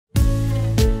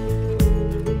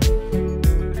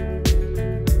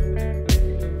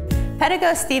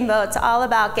Pedego Steamboat's all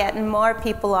about getting more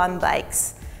people on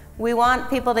bikes. We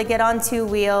want people to get on two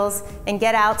wheels and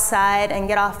get outside and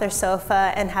get off their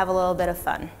sofa and have a little bit of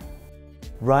fun.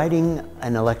 Riding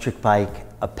an electric bike,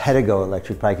 a Pedego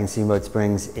electric bike in Steamboat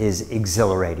Springs, is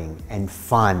exhilarating and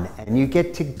fun. And you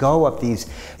get to go up these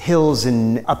hills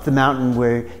and up the mountain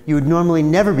where you would normally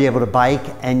never be able to bike,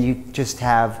 and you just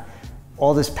have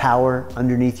all this power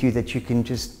underneath you that you can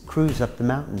just cruise up the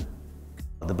mountain.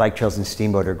 The bike trails in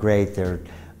Steamboat are great. They're,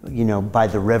 you know, by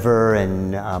the river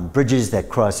and bridges that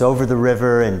cross over the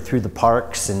river and through the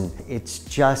parks, and it's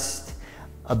just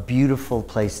a beautiful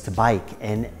place to bike,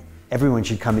 and everyone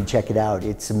should come and check it out.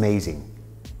 It's amazing.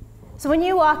 So when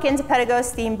you walk into Pedego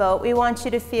Steamboat, we want you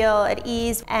to feel at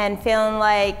ease and feeling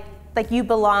like you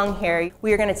belong here.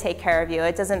 We are going to take care of you.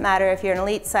 It doesn't matter if you're an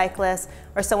elite cyclist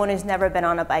or someone who's never been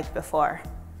on a bike before.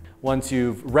 Once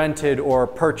you've rented or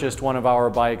purchased one of our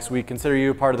bikes, we consider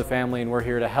you a part of the family, and we're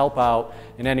here to help out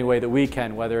in any way that we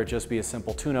can, whether it just be a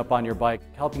simple tune-up on your bike,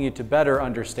 helping you to better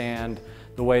understand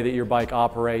the way that your bike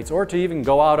operates, or to even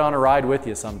go out on a ride with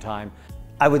you sometime.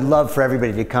 I would love for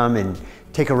everybody to come and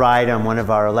take a ride on one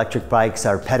of our electric bikes,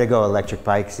 our Pedego electric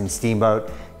bikes in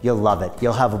Steamboat. You'll love it.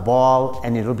 You'll have a ball,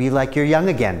 and it'll be like you're young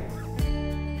again.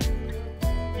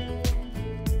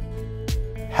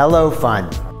 Hello, fun.